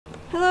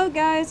Hello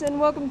guys, and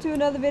welcome to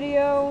another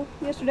video.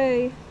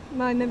 Yesterday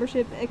my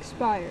membership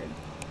expired.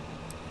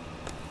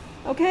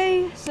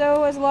 Okay,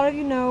 so as a lot of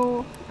you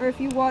know, or if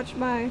you watched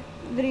my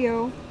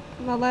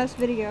last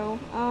video,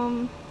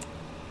 I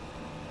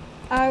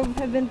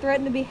have been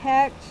threatened to be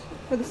hacked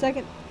for the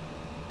second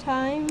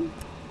time.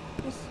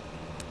 This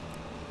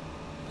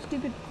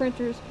stupid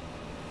printers.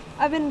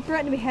 I've been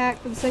threatened to be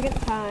hacked for the second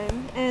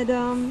time, and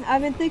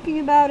I've been thinking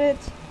about it.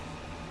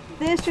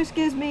 This just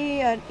gives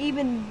me an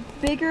even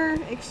bigger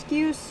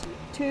excuse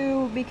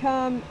to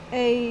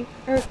to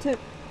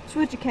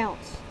switch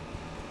accounts.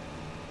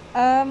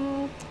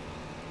 I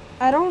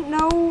don't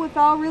know if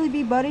I'll really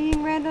be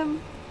buddying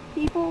random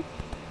people,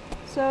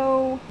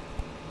 so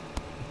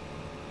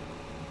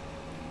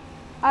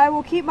I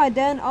will keep my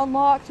den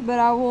unlocked, but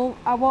I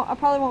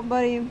probably won't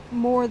buddy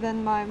more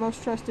than my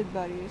most trusted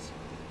buddies.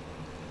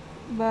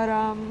 But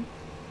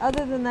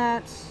other than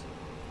that,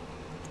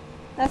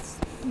 that's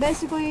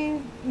basically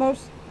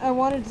most I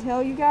wanted to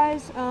tell you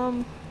guys.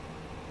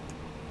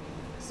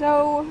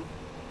 So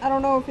I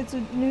don't know if it's a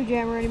new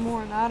jammer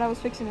anymore or not. I was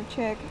fixing to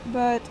check,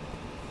 but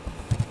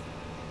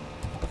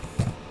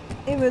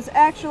it was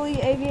actually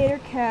Aviator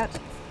Cat.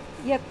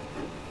 Yep,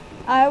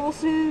 I will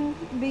soon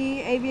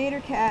be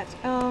Aviator Cat.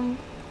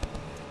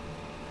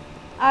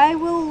 I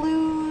will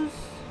lose.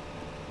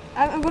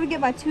 I'm going to get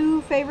my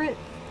two favorite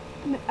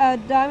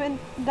diamond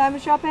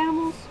shop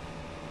animals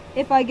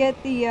if I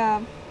get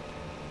the.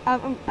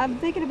 I'm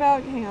thinking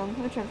about. Hang on, let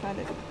me try to find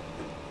it.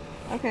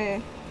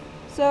 Okay,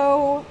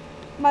 so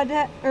my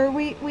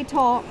we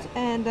talked,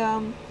 and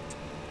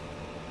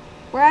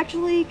we're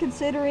actually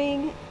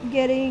considering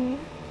getting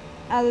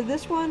either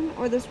this one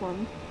or this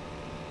one.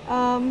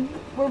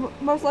 We're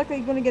most likely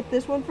going to get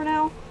this one for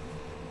now.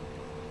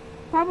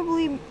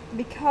 Probably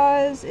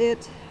because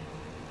it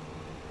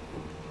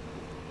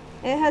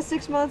has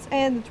 6 months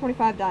and the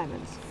 25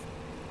 diamonds.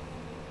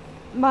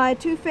 My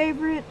two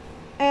favorite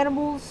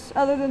animals,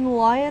 other than the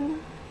lion,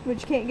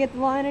 which can't get the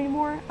lion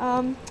anymore,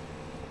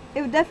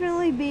 it would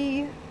definitely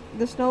be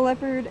the snow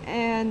leopard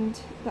and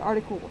the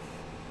Arctic wolf.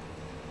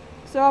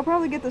 So I'll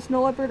probably get the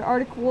snow leopard,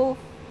 Arctic wolf,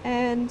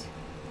 and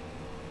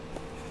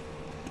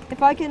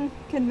if I can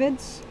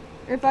convince,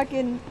 or if I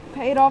can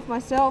pay it off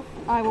myself,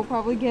 I will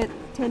probably get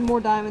 10 more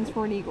diamonds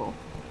for an eagle.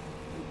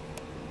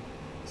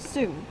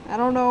 Soon. I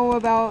don't know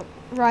about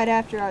right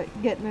after I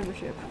get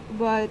membership,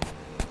 but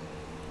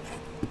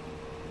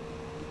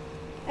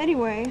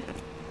anyway,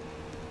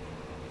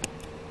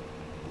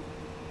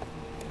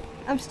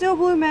 I'm still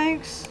Blue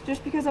Manx.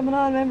 Just because I'm a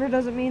non-member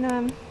doesn't mean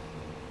I'm...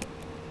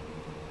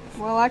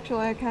 Well,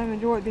 actually, I kind of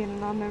enjoy being a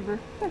non-member.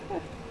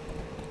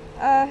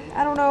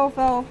 I don't know if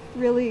I'll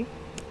really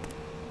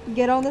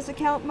get on this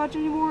account much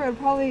anymore. I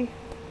probably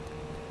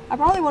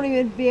won't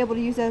even be able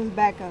to use that as a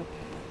backup,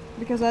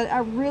 because I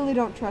really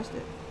don't trust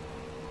it.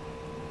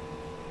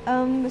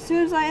 As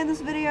soon as I end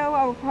this video,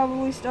 I will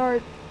probably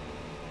start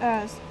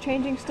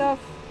changing stuff.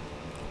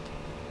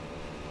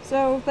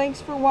 So, thanks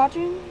for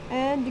watching,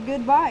 and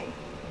goodbye.